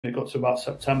It got to about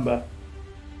September,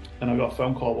 and I got a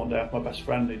phone call one day off my best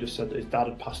friend. He just said that his dad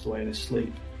had passed away in his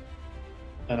sleep.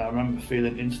 And I remember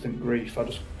feeling instant grief. I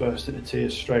just burst into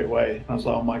tears straight away. I was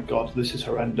like, oh my God, this is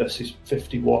horrendous. He's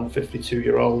 51,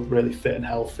 52-year-old, really fit and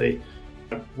healthy.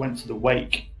 I went to the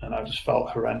wake and I just felt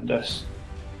horrendous.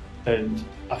 And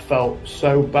I felt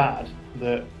so bad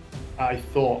that I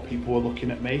thought people were looking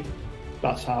at me.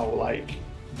 That's how,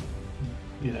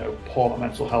 poor my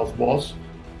mental health was.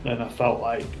 And I felt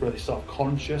like really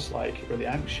self-conscious, like really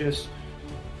anxious,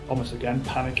 almost again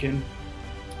panicking.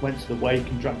 Went to the wake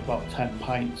and drank about 10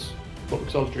 pints. But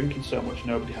because I was drinking so much,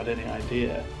 nobody had any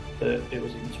idea that it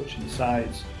was even touching the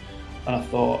sides. And I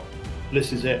thought,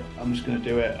 this is it, I'm just going to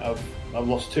do it. I've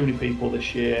lost too many people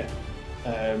this year.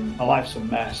 My life's a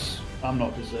mess. I'm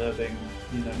not deserving.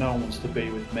 No one wants to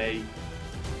be with me.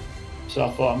 So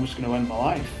I thought, I'm just going to end my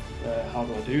life. How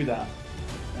do I do that?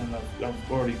 And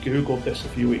I've already Googled this a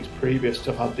few weeks previous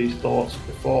to have had these thoughts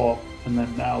before, and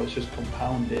then now it's just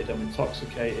compounded. I'm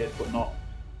intoxicated, but not,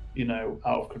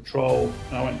 out of control.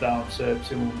 And I went down to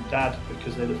mum and dad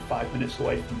because they lived 5 minutes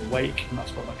away from the wake, and that's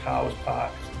where my car was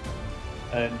parked.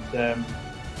 And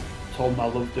told them I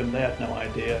loved them. They had no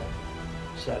idea.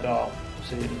 Said, oh, I'll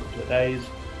see you in a couple of days.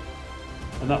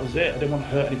 And that was it. I didn't want to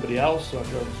hurt anybody else, so I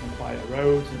drove on some quiet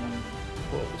roads and then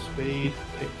put up the speed,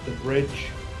 picked the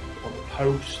bridge, or the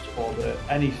post, or the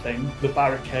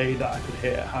barricade that I could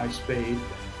hit at high speed,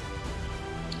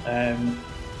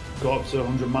 go up to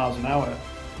 100 miles an hour.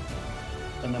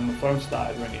 And then my phone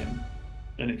started ringing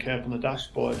and it came up on the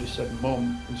dashboard. It just said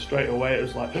mum, and straight away it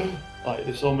was like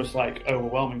this almost like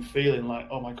overwhelming feeling, like,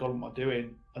 oh my God, what am I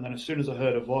doing? And then as soon as I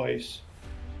heard a voice,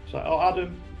 it's like, oh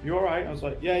Adam, you all right? I was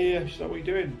like, yeah. She's like, what are you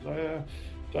doing?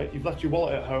 It's like, you've left your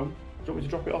wallet at home, do you want me to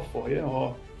drop it off for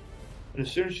you? And as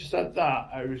soon as she said that,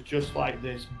 I was just like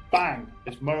this bang,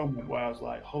 this moment where I was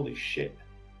like, holy shit,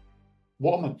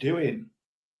 what am I doing?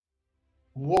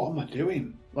 What am I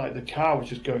doing? Like, the car was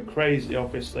just going crazy,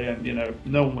 obviously, and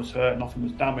no one was hurt, nothing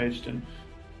was damaged, and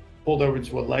pulled over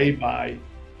into a lay-by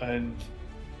and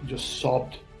just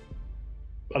sobbed.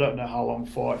 I don't know how long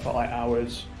for, it felt like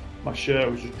hours. My shirt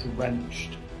was just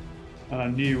drenched, and I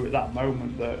knew at that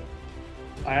moment that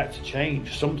I had to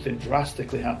change. Something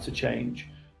drastically had to change.